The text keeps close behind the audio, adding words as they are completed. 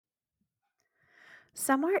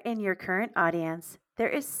Somewhere in your current audience, there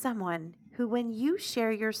is someone who, when you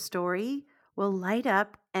share your story, will light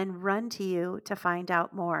up and run to you to find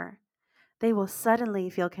out more. They will suddenly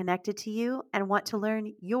feel connected to you and want to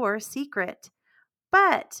learn your secret.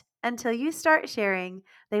 But until you start sharing,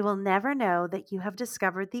 they will never know that you have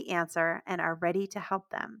discovered the answer and are ready to help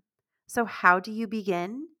them. So, how do you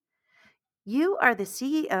begin? You are the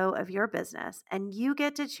CEO of your business, and you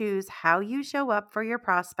get to choose how you show up for your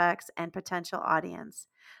prospects and potential audience.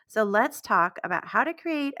 So, let's talk about how to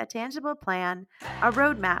create a tangible plan, a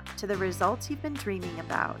roadmap to the results you've been dreaming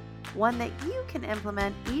about, one that you can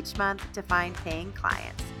implement each month to find paying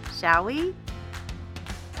clients. Shall we?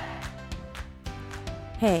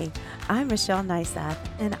 Hey, I'm Michelle Neiseth,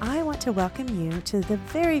 and I want to welcome you to the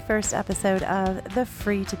very first episode of the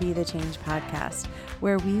Free to Be the Change podcast,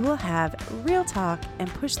 where we will have real talk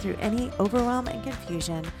and push through any overwhelm and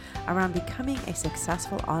confusion around becoming a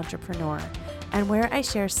successful entrepreneur, and where I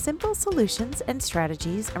share simple solutions and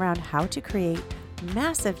strategies around how to create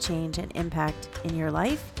massive change and impact in your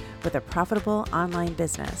life with a profitable online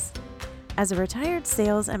business. As a retired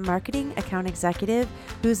sales and marketing account executive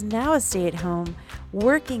who's now a stay-at-home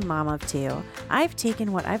working mom of two, I've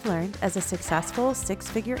taken what I've learned as a successful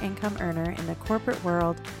six-figure income earner in the corporate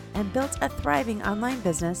world and built a thriving online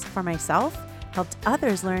business for myself, helped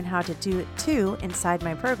others learn how to do it too inside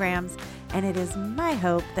my programs, and it is my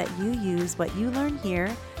hope that you use what you learn here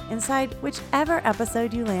inside whichever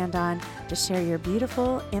episode you land on to share your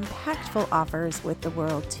beautiful, impactful offers with the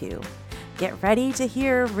world too. Get ready to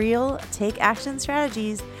hear real take action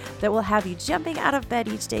strategies that will have you jumping out of bed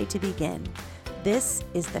each day to begin. This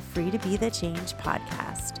is the Free to Be the Change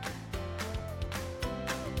podcast.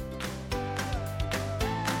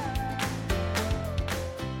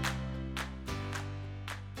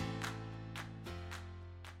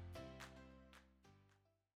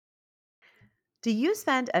 Do you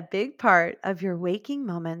spend a big part of your waking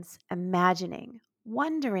moments imagining,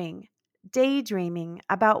 wondering, daydreaming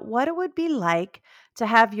about what it would be like to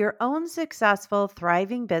have your own successful,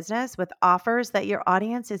 thriving business with offers that your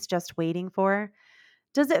audience is just waiting for?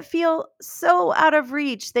 Does it feel so out of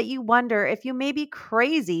reach that you wonder if you may be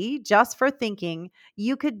crazy just for thinking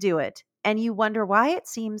you could do it, and you wonder why it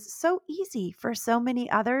seems so easy for so many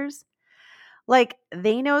others? Like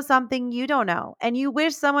they know something you don't know, and you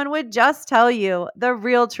wish someone would just tell you the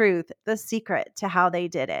real truth, the secret to how they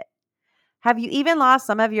did it. Have you even lost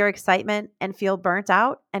some of your excitement and feel burnt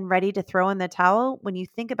out and ready to throw in the towel when you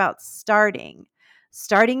think about starting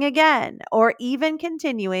again, or even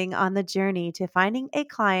continuing on the journey to finding a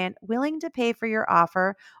client willing to pay for your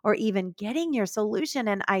offer or even getting your solution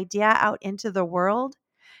and idea out into the world?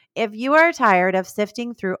 If you are tired of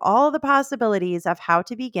sifting through all the possibilities of how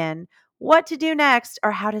to begin, what to do next,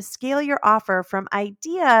 or how to scale your offer from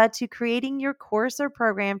idea to creating your course or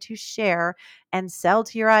program to share and sell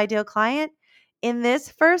to your ideal client, in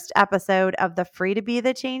this first episode of the Free to Be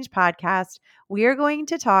the Change podcast, we are going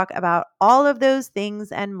to talk about all of those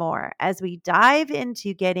things and more as we dive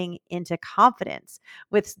into getting into confidence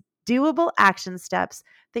with doable action steps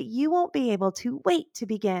that you won't be able to wait to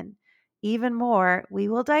begin. Even more, we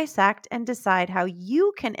will dissect and decide how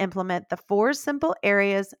you can implement the four simple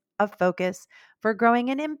areas of focus for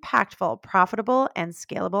growing an impactful, profitable, and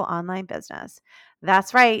scalable online business.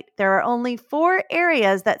 That's right, there are only four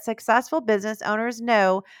areas that successful business owners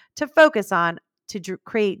know to focus on to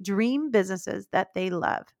create dream businesses that they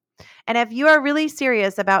love. And if you are really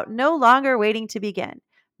serious about no longer waiting to begin,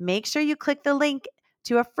 make sure you click the link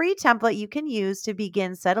to a free template you can use to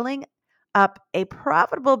begin settling up a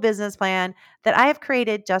profitable business plan that I have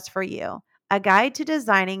created just for you. A guide to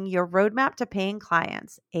designing your roadmap to paying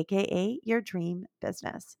clients, aka your dream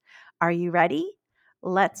business. Are you ready?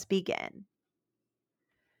 Let's begin.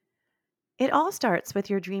 It all starts with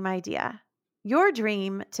your dream idea. Your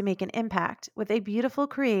dream to make an impact with a beautiful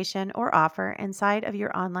creation or offer inside of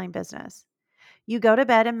your online business. You go to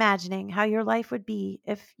bed imagining how your life would be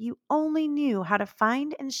if you only knew how to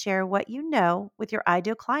find and share what you know with your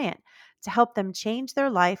ideal client to help them change their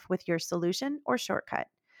life with your solution or shortcut.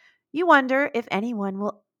 You wonder if anyone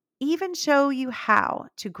will even show you how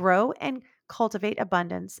to grow and cultivate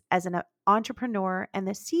abundance as an entrepreneur and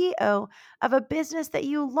the CEO of a business that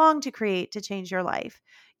you long to create to change your life,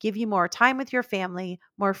 give you more time with your family,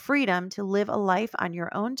 more freedom to live a life on your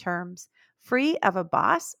own terms, free of a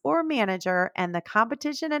boss or manager and the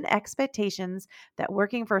competition and expectations that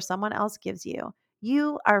working for someone else gives you.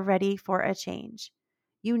 You are ready for a change.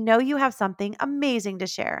 You know you have something amazing to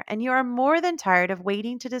share, and you are more than tired of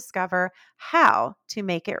waiting to discover how to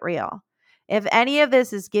make it real. If any of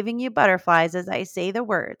this is giving you butterflies as I say the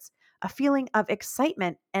words, a feeling of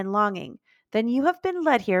excitement and longing, then you have been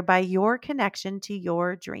led here by your connection to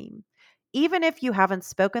your dream. Even if you haven't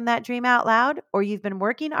spoken that dream out loud or you've been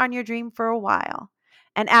working on your dream for a while.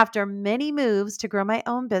 And after many moves to grow my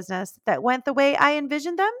own business that went the way I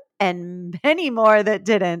envisioned them, and many more that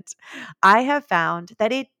didn't, I have found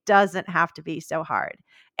that it doesn't have to be so hard.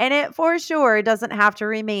 And it for sure doesn't have to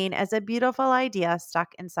remain as a beautiful idea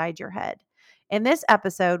stuck inside your head. In this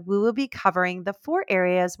episode, we will be covering the 4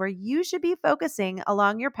 areas where you should be focusing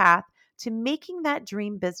along your path to making that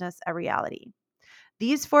dream business a reality.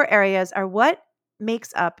 These 4 areas are what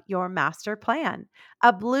makes up your master plan,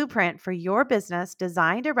 a blueprint for your business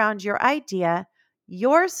designed around your idea,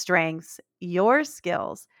 your strengths, your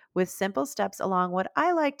skills, with simple steps along what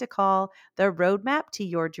I like to call the roadmap to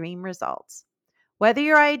your dream results. Whether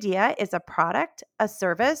your idea is a product, a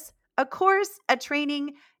service, a course, a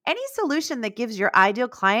training, any solution that gives your ideal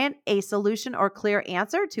client a solution or clear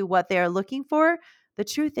answer to what they are looking for, the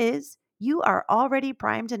truth is you are already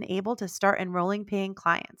primed and able to start enrolling paying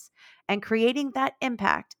clients and creating that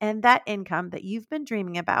impact and that income that you've been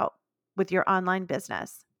dreaming about with your online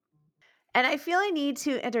business. And I feel I need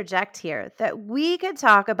to interject here that we could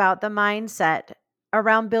talk about the mindset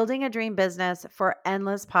around building a dream business for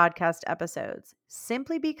endless podcast episodes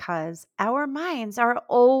simply because our minds are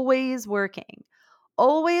always working,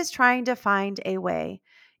 always trying to find a way,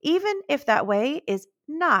 even if that way is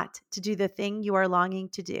not to do the thing you are longing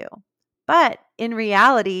to do. But in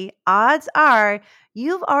reality, odds are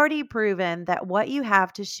you've already proven that what you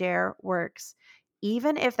have to share works,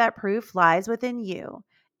 even if that proof lies within you.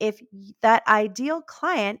 If that ideal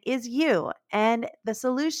client is you and the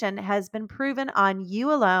solution has been proven on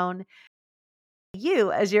you alone,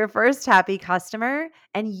 you as your first happy customer,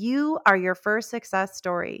 and you are your first success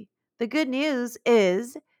story. The good news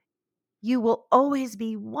is you will always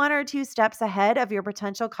be 1 or 2 steps ahead of your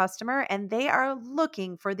potential customer, and they are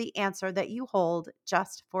looking for the answer that you hold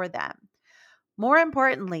just for them. More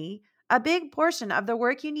importantly, a big portion of the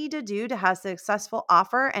work you need to do to have a successful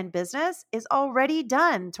offer and business is already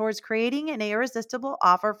done towards creating an irresistible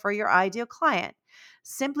offer for your ideal client,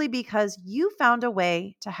 simply because you found a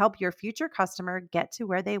way to help your future customer get to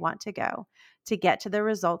where they want to go, to get to the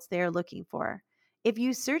results they are looking for. If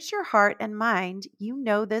you search your heart and mind, you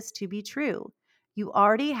know this to be true. You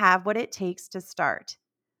already have what it takes to start.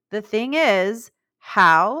 The thing is,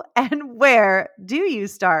 how and where do you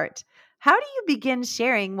start? How do you begin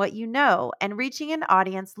sharing what you know and reaching an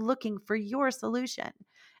audience looking for your solution?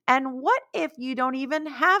 And what if you don't even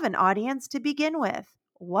have an audience to begin with?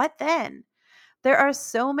 What then? There are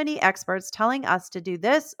so many experts telling us to do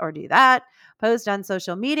this or do that, post on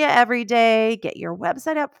social media every day, get your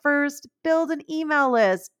website up first, build an email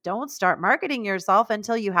list, don't start marketing yourself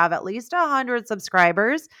until you have at least 100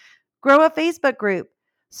 subscribers, grow a Facebook group,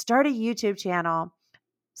 start a YouTube channel,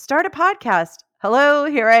 start a podcast. Hello,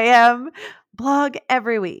 here I am. Blog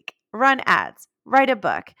every week, run ads, write a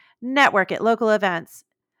book, network at local events.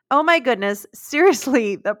 Oh my goodness,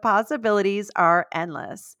 seriously, the possibilities are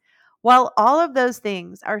endless. While all of those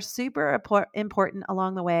things are super important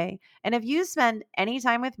along the way, and if you spend any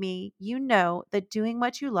time with me, you know that doing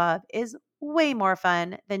what you love is way more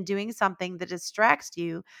fun than doing something that distracts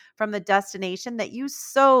you from the destination that you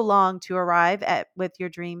so long to arrive at with your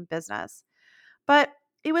dream business. But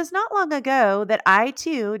it was not long ago that I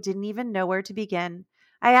too didn't even know where to begin.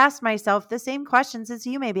 I asked myself the same questions as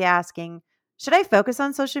you may be asking. Should I focus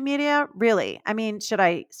on social media? Really? I mean, should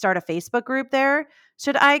I start a Facebook group there?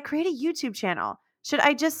 Should I create a YouTube channel? Should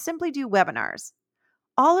I just simply do webinars?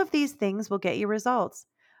 All of these things will get you results.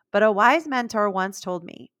 But a wise mentor once told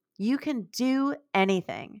me, you can do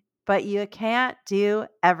anything, but you can't do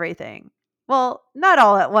everything. Well, not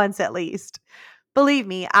all at once, at least. Believe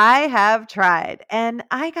me, I have tried and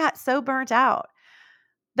I got so burnt out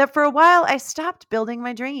that for a while I stopped building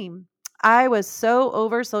my dream. I was so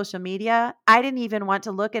over social media. I didn't even want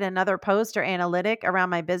to look at another post or analytic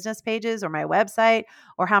around my business pages or my website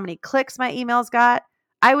or how many clicks my emails got.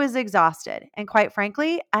 I was exhausted. And quite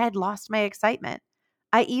frankly, I had lost my excitement.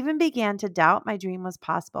 I even began to doubt my dream was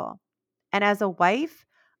possible. And as a wife,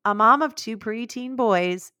 a mom of 2 preteen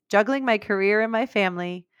boys, juggling my career and my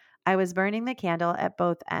family, I was burning the candle at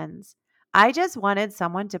both ends. I just wanted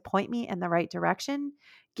someone to point me in the right direction,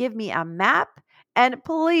 give me a map, and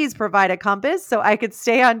please provide a compass so I could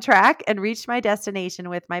stay on track and reach my destination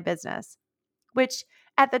with my business, which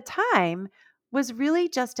at the time was really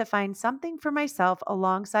just to find something for myself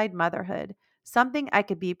alongside motherhood, something I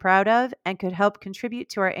could be proud of and could help contribute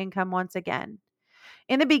to our income once again.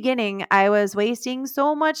 In the beginning, I was wasting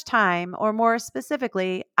so much time, or more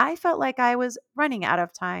specifically, I felt like I was running out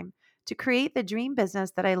of time to create the dream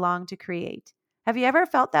business that I longed to create. Have you ever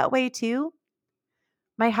felt that way too?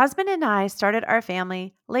 My husband and I started our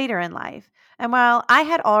family later in life. And while I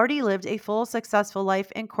had already lived a full, successful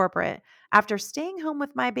life in corporate, after staying home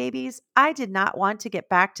with my babies, I did not want to get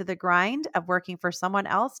back to the grind of working for someone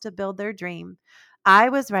else to build their dream. I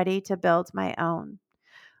was ready to build my own.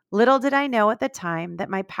 Little did I know at the time that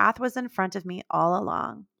my path was in front of me all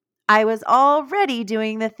along. I was already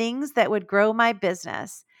doing the things that would grow my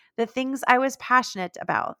business, the things I was passionate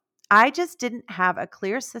about. I just didn't have a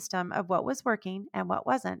clear system of what was working and what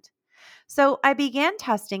wasn't. So I began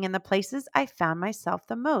testing in the places I found myself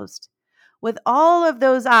the most. With all of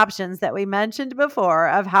those options that we mentioned before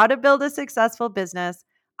of how to build a successful business,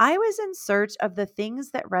 I was in search of the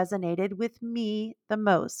things that resonated with me the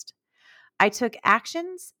most. I took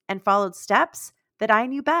actions and followed steps that I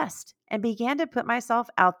knew best and began to put myself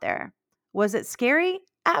out there. Was it scary?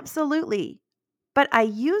 Absolutely. But I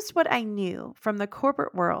used what I knew from the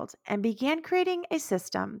corporate world and began creating a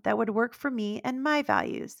system that would work for me and my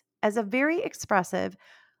values as a very expressive,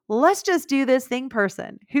 let's just do this thing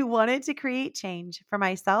person who wanted to create change for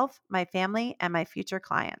myself, my family, and my future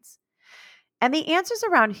clients. And the answers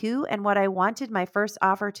around who and what I wanted my first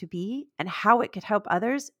offer to be and how it could help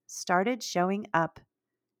others started showing up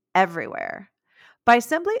everywhere. By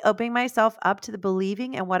simply opening myself up to the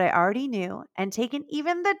believing in what I already knew and taking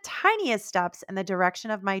even the tiniest steps in the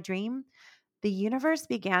direction of my dream, the universe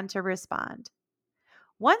began to respond.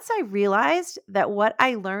 Once I realized that what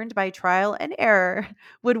I learned by trial and error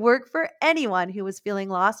would work for anyone who was feeling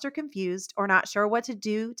lost or confused or not sure what to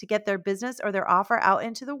do to get their business or their offer out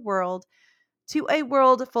into the world, to a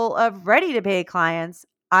world full of ready to pay clients,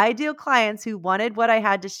 ideal clients who wanted what I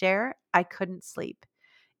had to share, I couldn't sleep.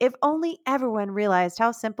 If only everyone realized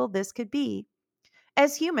how simple this could be.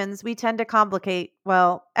 As humans, we tend to complicate,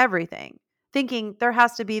 well, everything, thinking there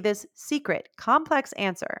has to be this secret, complex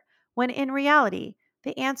answer, when in reality,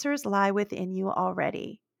 the answers lie within you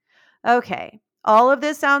already. Okay, all of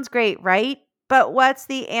this sounds great, right? But what's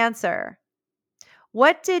the answer?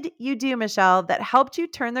 What did you do, Michelle, that helped you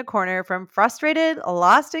turn the corner from frustrated,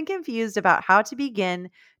 lost, and confused about how to begin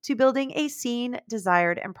to building a seen,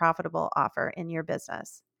 desired, and profitable offer in your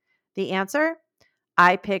business? The answer?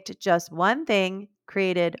 I picked just one thing,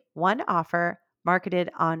 created one offer, marketed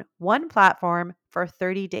on one platform for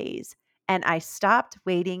 30 days, and I stopped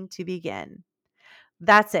waiting to begin.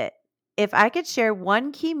 That's it. If I could share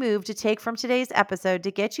one key move to take from today's episode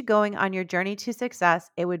to get you going on your journey to success,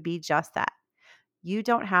 it would be just that. You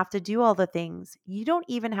don't have to do all the things. You don't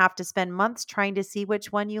even have to spend months trying to see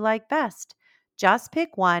which one you like best. Just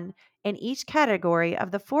pick one in each category of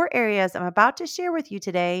the 4 areas I'm about to share with you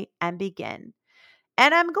today and begin.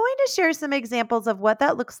 And I'm going to share some examples of what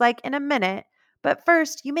that looks like in a minute. But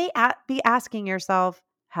first, you may be asking yourself,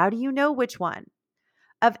 how do you know which one?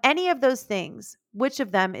 Of any of those things, which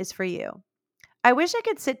of them is for you? I wish I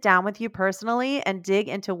could sit down with you personally and dig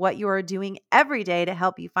into what you are doing every day to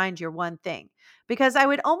help you find your one thing, because I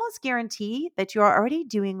would almost guarantee that you are already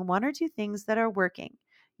doing 1 or 2 things that are working.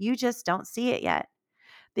 You just don't see it yet.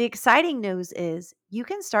 The exciting news is you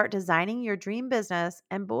can start designing your dream business,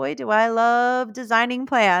 and boy, do I love designing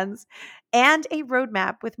plans and a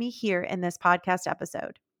roadmap with me here in this podcast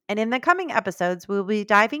episode. And in the coming episodes, we'll be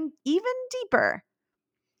diving even deeper.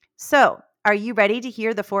 So, are you ready to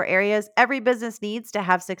hear the 4 areas every business needs to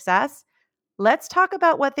have success? Let's talk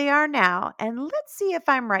about what they are now, and let's see if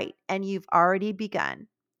I'm right and you've already begun.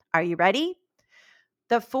 Are you ready?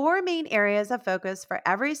 The 4 main areas of focus for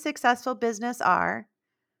every successful business are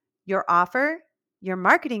your offer, your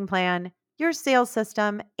marketing plan, your sales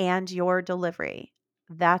system, and your delivery.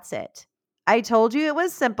 That's it. I told you it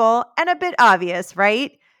was simple and a bit obvious,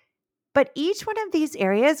 right? But each one of these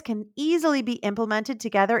areas can easily be implemented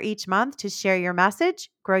together each month to share your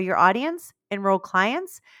message, grow your audience, enroll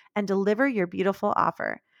clients, and deliver your beautiful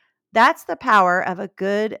offer. That's the power of a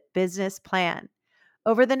good business plan.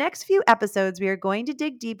 Over the next few episodes, we are going to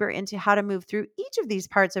dig deeper into how to move through each of these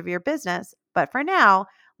parts of your business. But for now,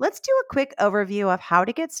 let's do a quick overview of how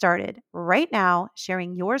to get started right now,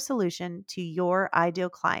 sharing your solution to your ideal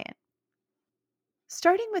client.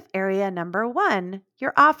 Starting with area number 1,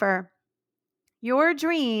 your offer. Your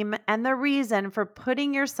dream and the reason for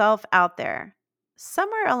putting yourself out there.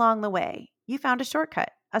 Somewhere along the way, you found a shortcut,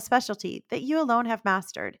 a specialty that you alone have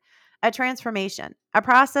mastered, a transformation, a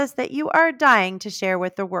process that you are dying to share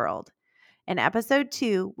with the world. In episode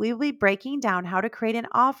 2, we will be breaking down how to create an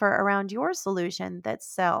offer around your solution that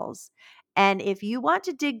sells. And if you want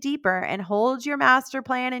to dig deeper and hold your master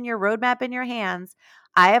plan and your roadmap in your hands,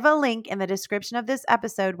 I have a link in the description of this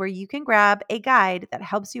episode where you can grab a guide that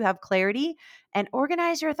helps you have clarity and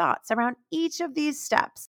organize your thoughts around each of these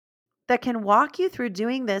steps that can walk you through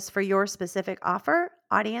doing this for your specific offer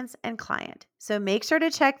audience, and client. So make sure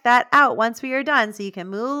to check that out once we are done so you can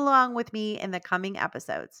move along with me in the coming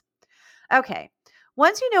episodes. Okay,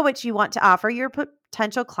 once you know what you want to offer your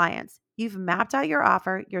potential clients, you've mapped out your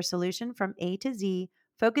offer, your solution from A to Z,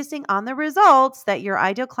 focusing on the results that your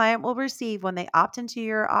ideal client will receive when they opt into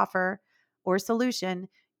your offer or solution.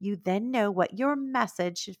 You then know what your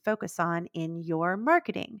message should focus on in your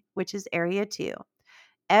marketing, which is area 2.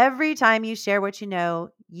 Every time you share what you know,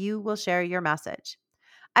 you will share your message.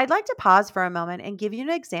 I'd like to pause for a moment and give you an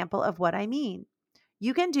example of what I mean.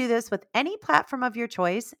 You can do this with any platform of your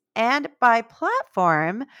choice. And by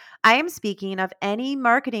platform, I am speaking of any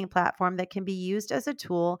marketing platform that can be used as a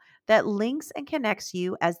tool that links and connects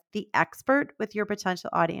you as the expert with your potential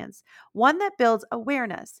audience, one that builds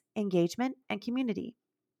awareness, engagement, and community.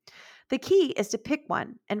 The key is to pick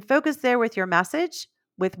one and focus there with your message,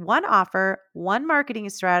 with one offer, one marketing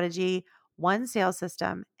strategy, one sales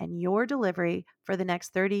system, and your delivery for the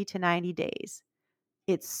next 30 to 90 days.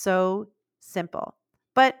 It's so simple.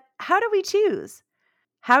 But how do we choose?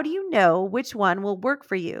 How do you know which one will work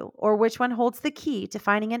for you or which one holds the key to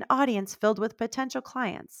finding an audience filled with potential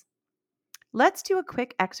clients? Let's do a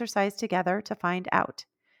quick exercise together to find out.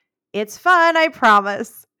 It's fun, I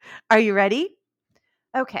promise. Are you ready?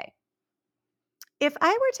 Okay. If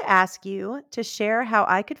I were to ask you to share how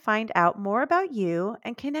I could find out more about you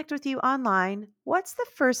and connect with you online, what's the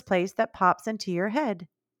first place that pops into your head?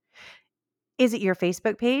 Is it your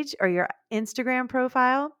Facebook page or your Instagram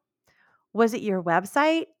profile? Was it your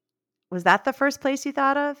website? Was that the first place you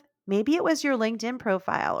thought of? Maybe it was your LinkedIn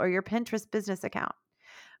profile or your Pinterest business account.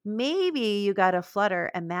 Maybe you got a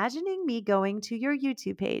flutter imagining me going to your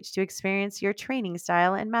YouTube page to experience your training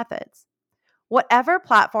style and methods. Whatever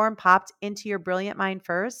platform popped into your brilliant mind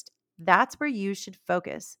first, that's where you should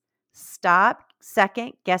focus. Stop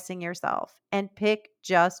second guessing yourself and pick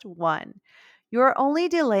just one. You're only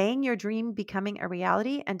delaying your dream becoming a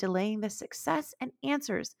reality and delaying the success and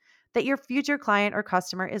answers that your future client or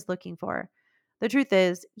customer is looking for. The truth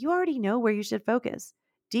is, you already know where you should focus.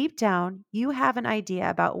 Deep down, you have an idea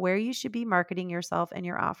about where you should be marketing yourself and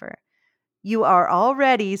your offer. You are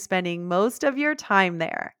already spending most of your time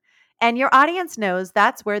there, and your audience knows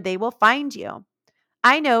that's where they will find you.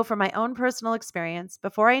 I know from my own personal experience,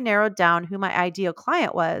 before I narrowed down who my ideal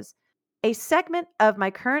client was, a segment of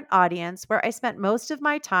my current audience where I spent most of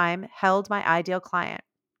my time held my ideal client.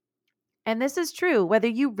 And this is true whether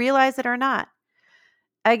you realize it or not.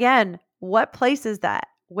 Again, what place is that?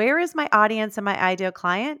 Where is my audience and my ideal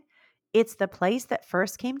client? It's the place that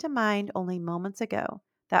first came to mind only moments ago.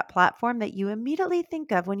 That platform that you immediately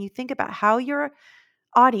think of when you think about how your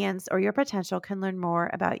audience or your potential can learn more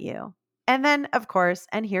about you. And then, of course,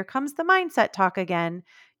 and here comes the mindset talk again,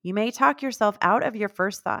 you may talk yourself out of your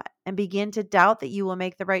first thought and begin to doubt that you will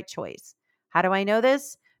make the right choice. How do I know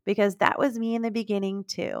this? Because that was me in the beginning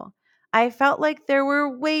too. I felt like there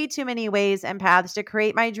were way too many ways and paths to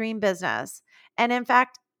create my dream business. And in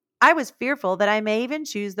fact, I was fearful that I may even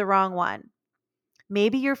choose the wrong one.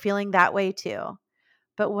 Maybe you're feeling that way too.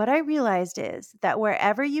 But what I realized is that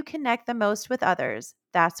wherever you connect the most with others,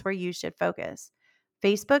 that's where you should focus.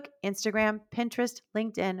 Facebook, Instagram, Pinterest,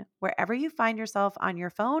 LinkedIn, wherever you find yourself on your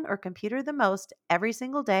phone or computer the most every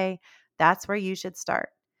single day, that's where you should start.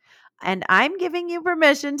 And I'm giving you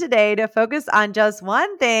permission today to focus on just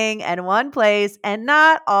one thing and one place and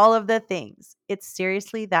not all of the things. It's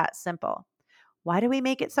seriously that simple. Why do we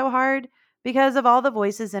make it so hard? Because of all the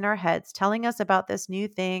voices in our heads telling us about this new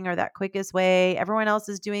thing or that quickest way. Everyone else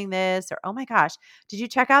is doing this, or oh my gosh, did you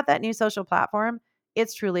check out that new social platform?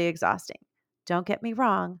 It's truly exhausting. Don't get me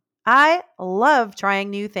wrong. I love trying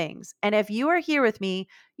new things. And if you are here with me,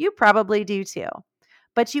 you probably do too.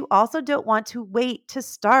 But you also don't want to wait to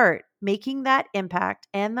start making that impact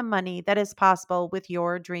and the money that is possible with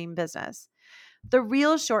your dream business. The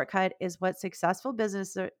real shortcut is what successful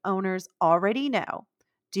business owners already know.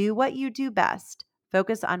 Do what you do best.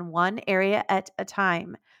 Focus on one area at a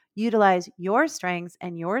time. Utilize your strengths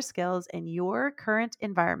and your skills in your current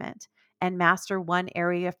environment and master one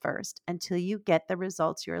area first until you get the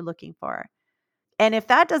results you're looking for. And if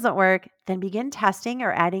that doesn't work, then begin testing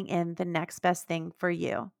or adding in the next best thing for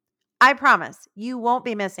you. I promise you won't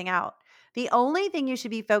be missing out. The only thing you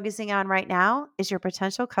should be focusing on right now is your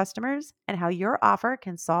potential customers and how your offer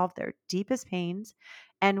can solve their deepest pains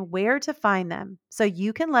and where to find them so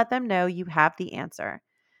you can let them know you have the answer.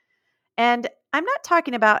 And I'm not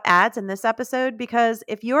talking about ads in this episode because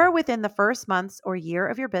if you're within the first months or year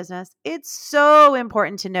of your business, it's so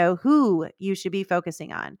important to know who you should be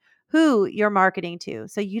focusing on, who you're marketing to,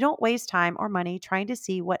 so you don't waste time or money trying to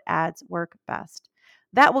see what ads work best.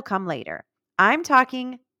 That will come later. I'm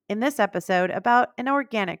talking in this episode about an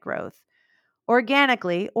organic growth.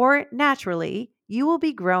 Organically or naturally, you will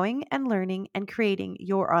be growing and learning and creating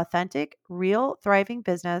your authentic, real, thriving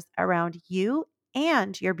business around you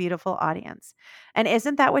and your beautiful audience. And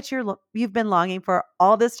isn't that what you've been longing for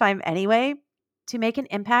all this time anyway? To make an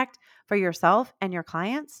impact for yourself and your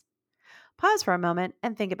clients? Pause for a moment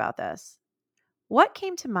and think about this. What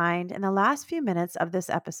came to mind in the last few minutes of this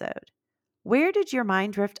episode? Where did your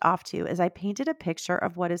mind drift off to as I painted a picture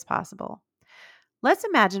of what is possible? Let's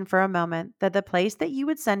imagine for a moment that the place that you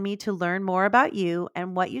would send me to learn more about you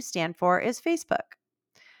and what you stand for is Facebook.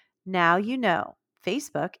 Now you know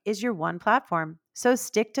Facebook is your one platform, so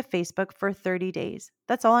stick to Facebook for 30 days.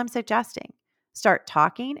 That's all I'm suggesting. Start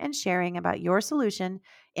talking and sharing about your solution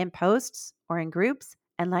in posts or in groups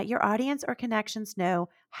and let your audience or connections know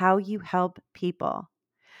how you help people.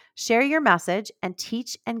 Share your message and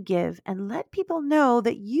teach and give and let people know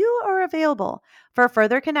that you are available for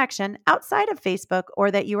further connection outside of Facebook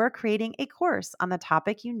or that you are creating a course on the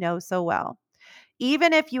topic you know so well.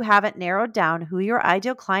 Even if you haven't narrowed down who your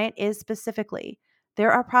ideal client is specifically,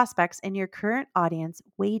 there are prospects in your current audience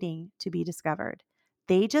waiting to be discovered.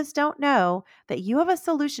 They just don't know that you have a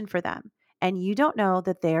solution for them, and you don't know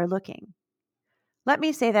that they are looking. Let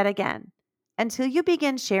me say that again. Until you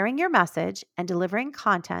begin sharing your message and delivering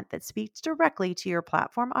content that speaks directly to your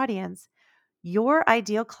platform audience, your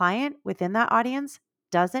ideal client within that audience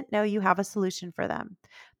doesn't know you have a solution for them,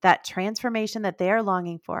 that transformation that they are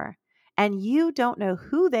longing for, and you don't know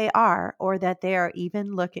who they are or that they are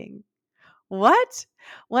even looking. What?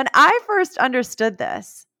 When I first understood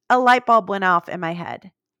this, a light bulb went off in my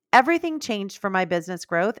head. Everything changed for my business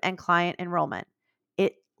growth and client enrollment.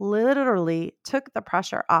 It literally took the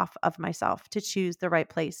pressure off of myself to choose the right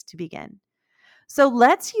place to begin. So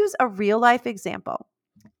let's use a real life example.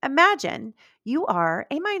 Imagine you are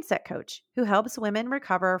a mindset coach who helps women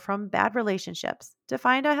recover from bad relationships to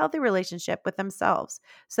find a healthy relationship with themselves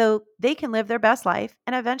so they can live their best life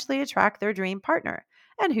and eventually attract their dream partner.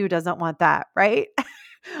 And who doesn't want that, right?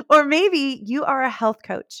 Or maybe you are a health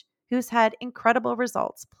coach who's had incredible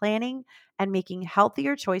results planning and making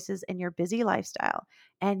healthier choices in your busy lifestyle,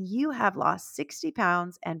 and you have lost 60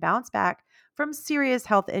 pounds and bounced back from serious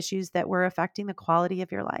health issues that were affecting the quality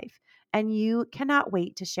of your life. And you cannot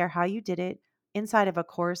wait to share how you did it inside of a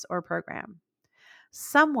course or program.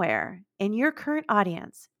 Somewhere in your current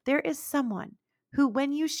audience, there is someone who,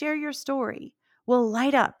 when you share your story, will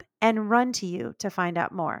light up and run to you to find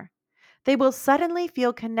out more. They will suddenly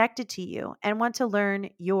feel connected to you and want to learn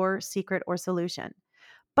your secret or solution.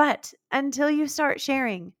 But until you start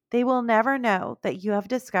sharing, they will never know that you have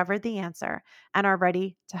discovered the answer and are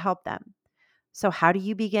ready to help them. So, how do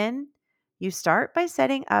you begin? You start by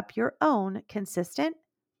setting up your own consistent,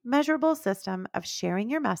 measurable system of sharing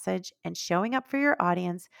your message and showing up for your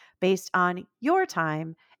audience based on your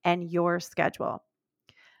time and your schedule.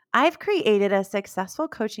 I've created a successful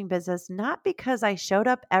coaching business not because I showed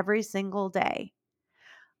up every single day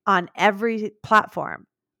on every platform,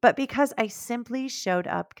 but because I simply showed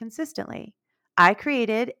up consistently. I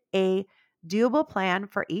created a doable plan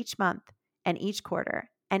for each month and each quarter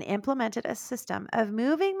and implemented a system of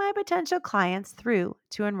moving my potential clients through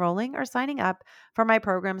to enrolling or signing up for my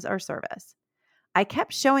programs or service. I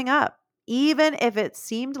kept showing up, even if it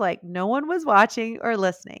seemed like no one was watching or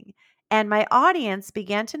listening, and my audience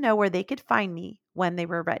began to know where they could find me when they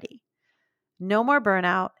were ready. No more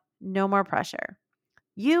burnout, no more pressure.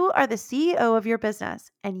 You are the CEO of your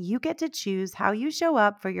business, and you get to choose how you show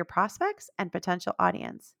up for your prospects and potential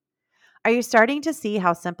audience. Are you starting to see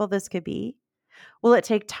how simple this could be? Will it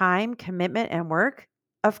take time, commitment, and work?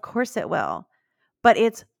 Of course it will. But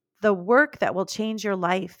it's the work that will change your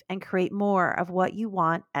life and create more of what you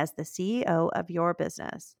want as the CEO of your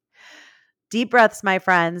business. Deep breaths, my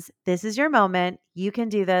friends. This is your moment. You can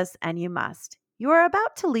do this and you must. You are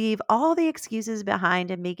about to leave all the excuses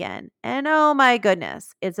behind and begin. And oh my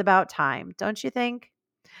goodness, it's about time, don't you think?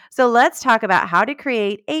 So let's talk about how to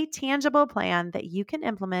create a tangible plan that you can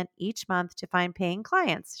implement each month to find paying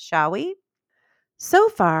clients, shall we? So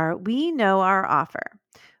far, we know our offer.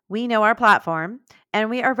 We know our platform, and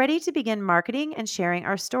we are ready to begin marketing and sharing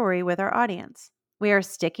our story with our audience. We are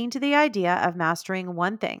sticking to the idea of mastering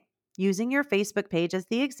one thing, using your Facebook page as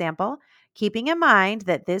the example, keeping in mind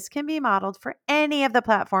that this can be modeled for any of the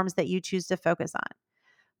platforms that you choose to focus on.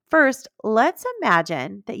 First, let's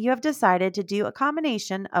imagine that you have decided to do a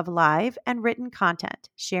combination of live and written content,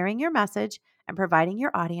 sharing your message and providing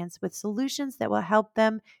your audience with solutions that will help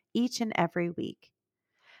them each and every week.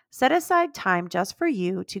 Set aside time just for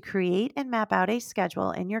you to create and map out a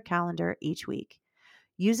schedule in your calendar each week.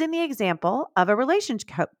 Using the example of a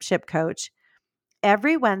relationship coach,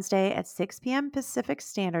 Every Wednesday at 6 p.m. Pacific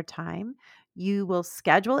Standard Time, you will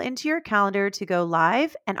schedule into your calendar to go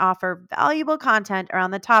live and offer valuable content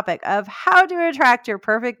around the topic of how to attract your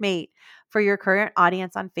perfect mate for your current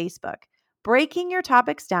audience on Facebook, breaking your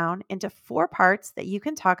topics down into 4 parts that you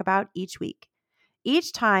can talk about each week,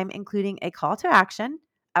 each time including a call to action,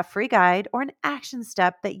 a free guide, or an action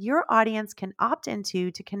step that your audience can opt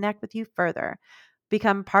into to connect with you further,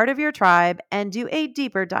 become part of your tribe, and do a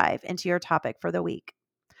deeper dive into your topic for the week.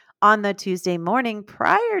 On the Tuesday morning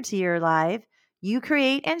prior to your live, you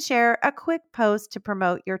create and share a quick post to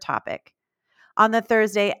promote your topic. On the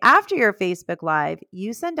Thursday after your Facebook Live,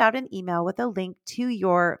 you send out an email with a link to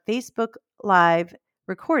your Facebook Live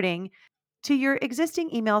recording to your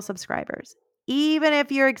existing email subscribers. Even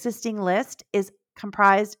if your existing list is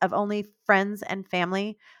comprised of only friends and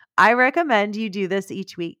family, I recommend you do this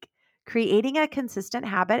each week. Creating a consistent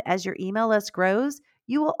habit as your email list grows,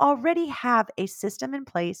 you will already have a system in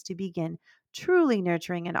place to begin truly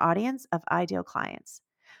nurturing an audience of ideal clients.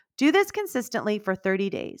 Do this consistently for 30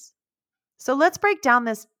 days. So let's break down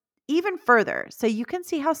this even further so you can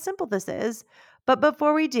see how simple this is. But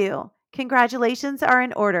before we do, congratulations are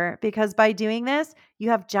in order because by doing this, you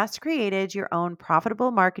have just created your own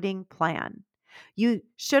profitable marketing plan. You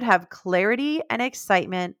should have clarity and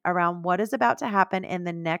excitement around what is about to happen in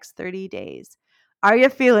the next 30 days. Are you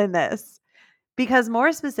feeling this? Because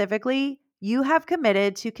more specifically, you have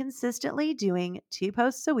committed to consistently doing 2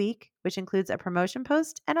 posts a week, which includes a promotion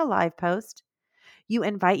post and a live post. You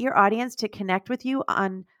invite your audience to connect with you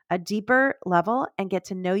on a deeper level and get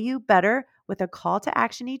to know you better with a call to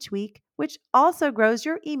action each week, which also grows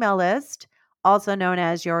your email list, also known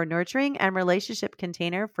as your nurturing and relationship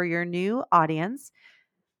container for your new audience,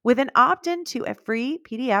 with an opt in to a free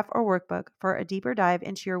PDF or workbook for a deeper dive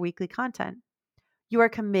into your weekly content. You are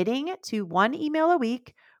committing to 1 email a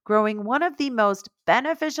week, growing one of the most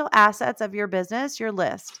beneficial assets of your business, your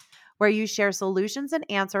list, where you share solutions and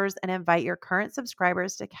answers and invite your current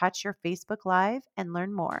subscribers to catch your Facebook Live and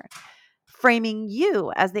learn more, framing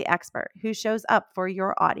you as the expert who shows up for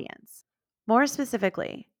your audience. More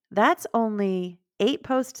specifically, that's only 8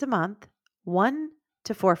 posts a month, 1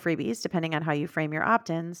 to 4 freebies, depending on how you frame your opt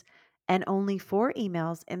ins, and only 4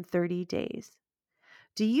 emails in 30 days.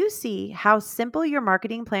 Do you see how simple your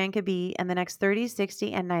marketing plan could be in the next 30,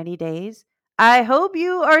 60, and 90 days? I hope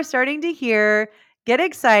you are starting to hear, get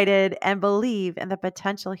excited, and believe in the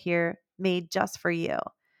potential here made just for you.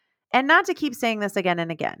 And not to keep saying this again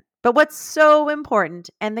and again, but what's so important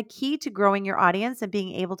and the key to growing your audience and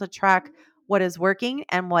being able to track what is working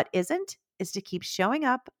and what isn't is to keep showing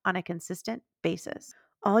up on a consistent basis.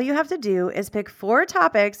 All you have to do is pick 4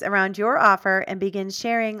 topics around your offer and begin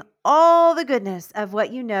sharing all the goodness of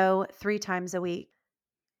what you know 3 times a week.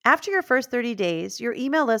 After your first 30 days, your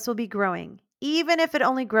email list will be growing. Even if it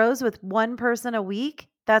only grows with 1 person a week,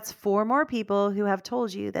 that's 4 more people who have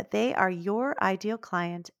told you that they are your ideal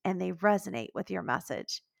client and they resonate with your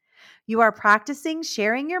message. You are practicing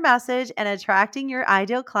sharing your message and attracting your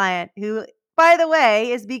ideal client who, by the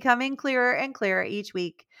way, is becoming clearer and clearer each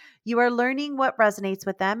week. You are learning what resonates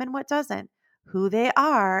with them and what doesn't, who they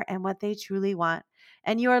are and what they truly want.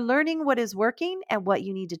 And you are learning what is working and what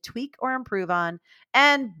you need to tweak or improve on.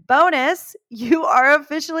 And bonus, you are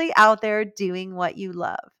officially out there doing what you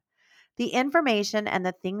love. The information and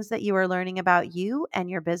the things that you are learning about you and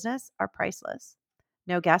your business are priceless.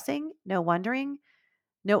 No guessing, no wondering,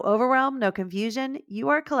 no overwhelm, no confusion. You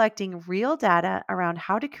are collecting real data around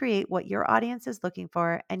how to create what your audience is looking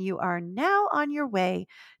for, and you are now on your way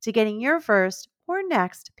to getting your first or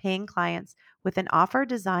next paying clients with an offer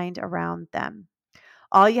designed around them.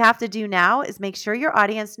 All you have to do now is make sure your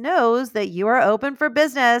audience knows that you are open for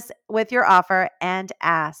business with your offer and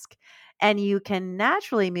ask. And you can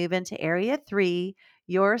naturally move into area 3,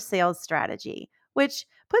 your sales strategy, which,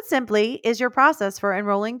 put simply, is your process for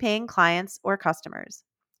enrolling paying clients or customers.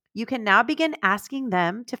 You can now begin asking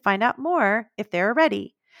them to find out more if they're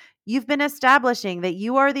ready. You've been establishing that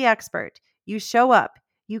you are the expert. You show up,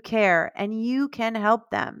 you care, and you can help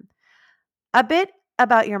them. A bit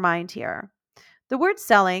about your mind here. The word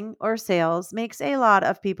selling or sales makes a lot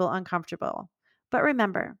of people uncomfortable. But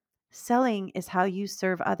remember, selling is how you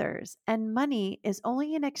serve others, and money is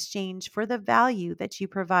only in exchange for the value that you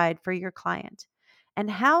provide for your client.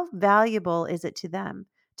 And how valuable is it to them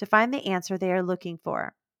to find the answer they are looking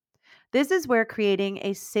for? This is where creating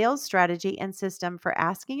a sales strategy and system for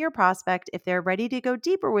asking your prospect if they're ready to go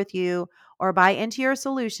deeper with you or buy into your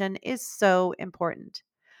solution is so important.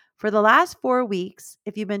 For the last 4 weeks,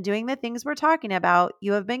 if you've been doing the things we're talking about,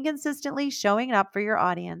 you have been consistently showing up for your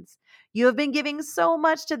audience. You have been giving so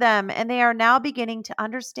much to them, and they are now beginning to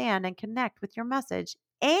understand and connect with your message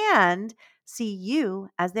and see you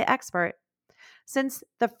as the expert. Since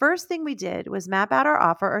the first thing we did was map out our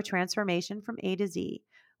offer or transformation from A to Z,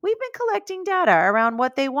 we've been collecting data around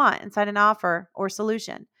what they want inside an offer or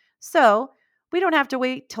solution. So we don't have to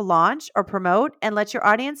wait to launch or promote and let your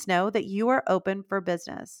audience know that you are open for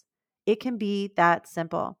business. It can be that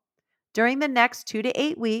simple. During the next 2 to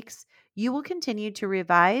 8 weeks, you will continue to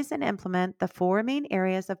revise and implement the four main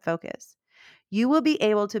areas of focus. You will be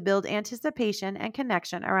able to build anticipation and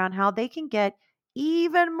connection around how they can get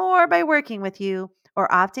even more by working with you or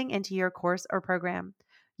opting into your course or program.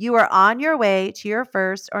 You are on your way to your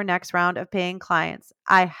first or next round of paying clients.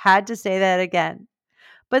 I had to say that again.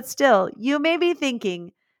 But still, you may be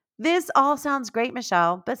thinking, this all sounds great,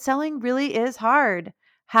 Michelle, but selling really is hard.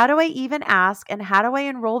 How do I even ask and how do I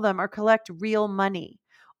enroll them or collect real money?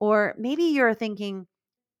 Or maybe you're thinking,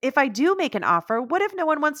 if I do make an offer, what if no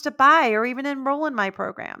one wants to buy or even enroll in my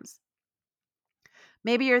programs?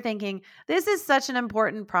 Maybe you're thinking, this is such an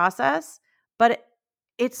important process, but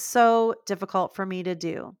it's so difficult for me to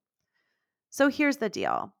do. So here's the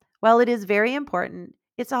deal. While it is very important,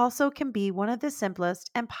 it also can be one of the simplest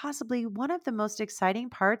and possibly one of the most exciting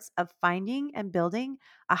parts of finding and building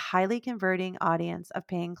a highly converting audience of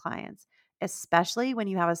paying clients, especially when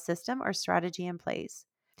you have a system or strategy in place.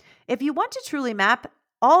 If you want to truly map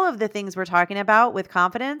all of the things we're talking about with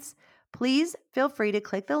confidence, please feel free to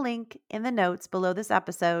click the link in the notes below this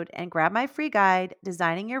episode and grab my free guide,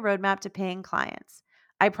 Designing Your Roadmap to Paying Clients.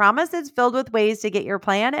 I promise it's filled with ways to get your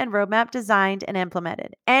plan and roadmap designed and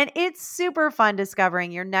implemented. And it's super fun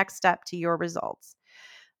discovering your next step to your results.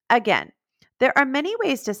 Again, there are many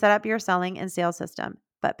ways to set up your selling and sales system,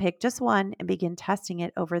 but pick just one and begin testing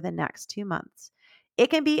it over the next 2 months.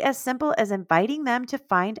 It can be as simple as inviting them to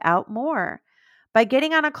find out more by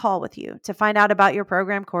getting on a call with you to find out about your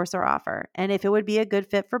program, course, or offer, and if it would be a good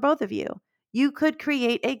fit for both of you. You could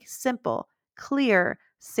create a simple, clear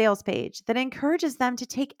sales page that encourages them to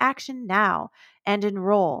take action now and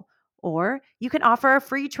enroll. Or you can offer a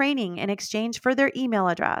free training in exchange for their email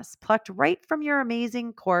address, plucked right from your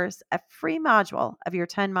amazing course, a free module of your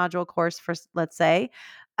 10 module course for, let's say,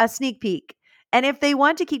 a sneak peek. And if they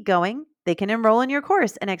want to keep going, they can enroll in your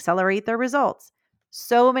course and accelerate their results.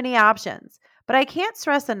 So many options. But I can't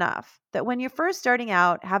stress enough that when you're first starting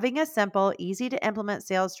out, having a simple, easy to implement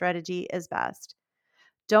sales strategy is best.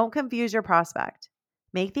 Don't confuse your prospect.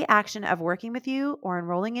 Make the action of working with you or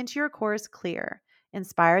enrolling into your course clear.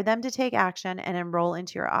 Inspire them to take action and enroll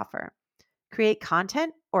into your offer. Create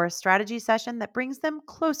content or a strategy session that brings them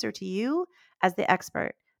closer to you as the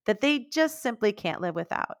expert that they just simply can't live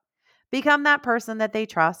without. Become that person that they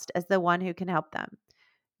trust as the one who can help them.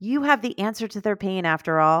 You have the answer to their pain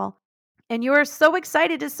after all, and you are so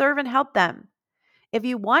excited to serve and help them. If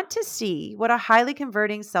you want to see what a highly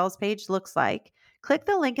converting sales page looks like, click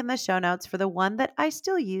the link in the show notes for the one that I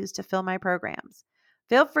still use to fill my programs.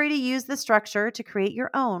 Feel free to use the structure to create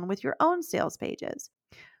your own with your own sales pages.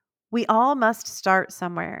 We all must start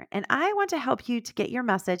somewhere, and I want to help you to get your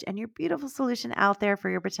message and your beautiful solution out there for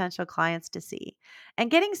your potential clients to see. And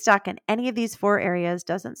getting stuck in any of these four areas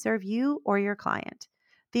doesn't serve you or your client.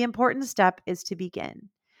 The important step is to begin.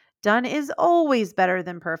 Done is always better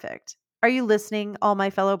than perfect. Are you listening, all my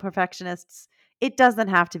fellow perfectionists? It doesn't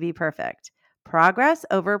have to be perfect. Progress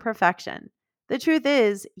over perfection. The truth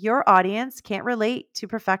is, your audience can't relate to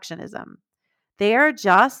perfectionism. They are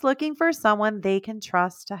just looking for someone they can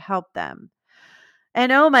trust to help them.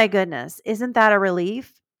 And oh my goodness, isn't that a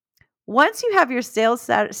relief? Once you have your sales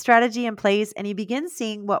strategy in place and you begin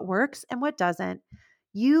seeing what works and what doesn't,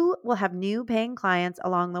 you will have new paying clients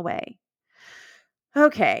along the way.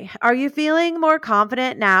 Okay, are you feeling more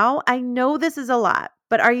confident now? I know this is a lot,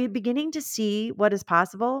 but are you beginning to see what is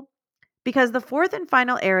possible? Because the fourth and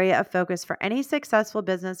final area of focus for any successful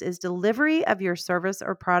business is delivery of your service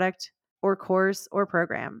or product or course or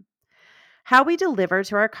program. How we deliver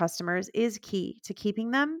to our customers is key to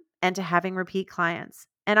keeping them and to having repeat clients.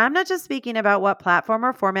 And I'm not just speaking about what platform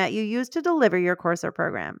or format you use to deliver your course or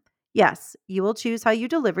program. Yes, you will choose how you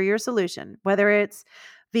deliver your solution, whether it's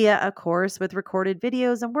via a course with recorded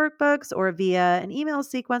videos and workbooks or via an email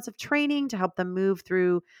sequence of training to help them move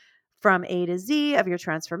through from A to Z of your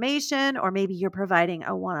transformation, or maybe you're providing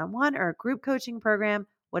a one-on-one or a group coaching program,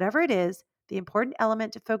 whatever it is. The important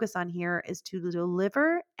element to focus on here is to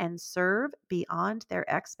deliver and serve beyond their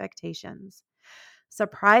expectations.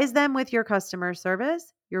 Surprise them with your customer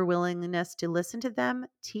service, your willingness to listen to them,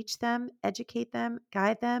 teach them, educate them,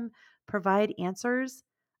 guide them, provide answers.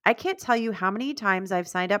 I can't tell you how many times I've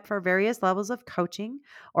signed up for various levels of coaching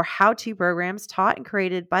or how to programs taught and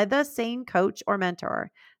created by the same coach or mentor,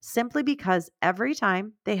 simply because every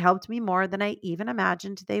time they helped me more than I even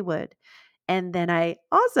imagined they would. And then I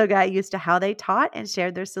also got used to how they taught and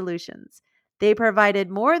shared their solutions. They provided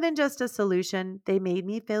more than just a solution, they made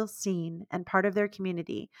me feel seen and part of their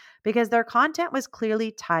community because their content was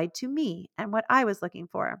clearly tied to me and what I was looking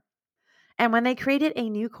for. And when they created a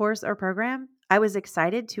new course or program, I was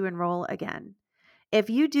excited to enroll again. If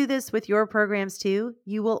you do this with your programs too,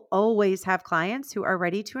 you will always have clients who are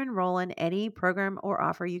ready to enroll in any program or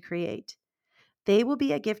offer you create. They will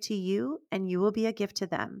be a gift to you and you will be a gift to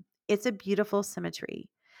them. It's a beautiful symmetry.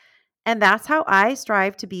 And that's how I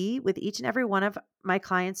strive to be with each and every one of my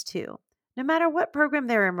clients too, no matter what program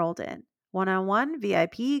they're enrolled in, one-on-one,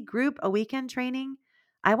 VIP, group, a weekend training.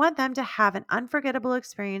 I want them to have an unforgettable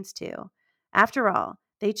experience too. After all,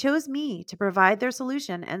 they chose me to provide their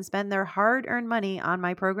solution and spend their hard-earned money on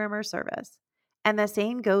my program or service. And the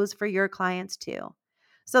same goes for your clients too.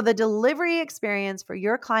 So the delivery experience for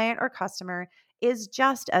your client or customer is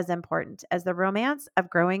just as important as the romance of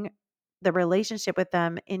growing the relationship with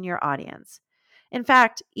them in your audience. In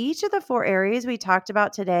fact, each of the four areas we talked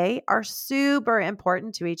about today are super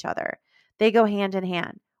important to each other. They go hand in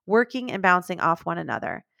hand, working and bouncing off one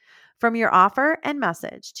another. From your offer and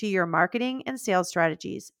message to your marketing and sales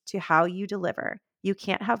strategies to how you deliver, you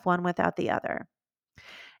can't have one without the other.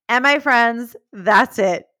 And my friends, that's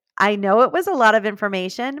it. I know it was a lot of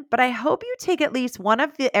information, but I hope you take at least one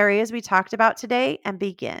of the areas we talked about today and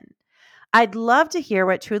begin. I'd love to hear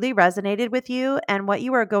what truly resonated with you and what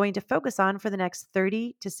you are going to focus on for the next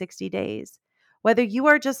 30 to 60 days. Whether you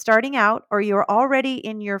are just starting out or you're already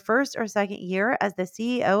in your first or second year as the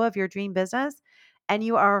CEO of your dream business and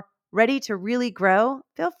you are ready to really grow,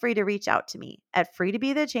 feel free to reach out to me at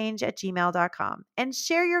freetobethechange@gmail.com and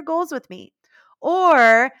share your goals with me.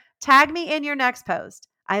 Or tag me in your next post.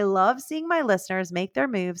 I love seeing my listeners make their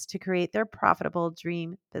moves to create their profitable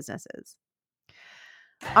dream businesses.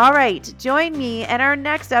 All right, join me in our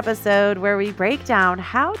next episode where we break down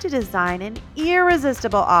how to design an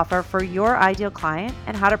irresistible offer for your ideal client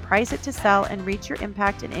and how to price it to sell and reach your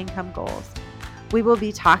impact and income goals. We will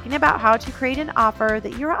be talking about how to create an offer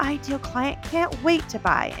that your ideal client can't wait to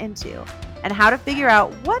buy into and how to figure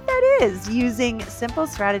out what that is using simple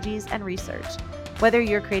strategies and research. Whether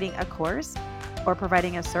you're creating a course or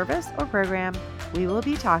providing a service or program, we will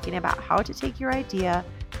be talking about how to take your idea,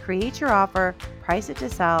 create your offer, price it to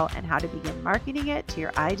sell, and how to begin marketing it to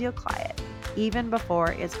your ideal client, even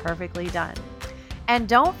before it's perfectly done. And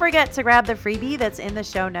don't forget to grab the freebie that's in the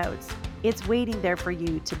show notes. It's waiting there for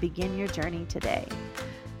you to begin your journey today.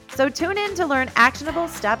 So tune in to learn actionable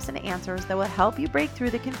steps and answers that will help you break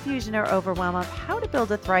through the confusion or overwhelm of how to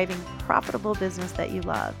build a thriving, profitable business that you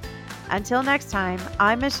love. Until next time,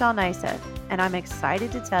 I'm Michelle Neiseth, and I'm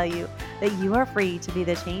excited to tell you that you are free to be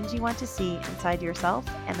the change you want to see inside yourself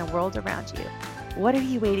and the world around you. What are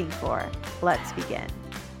you waiting for? Let's begin.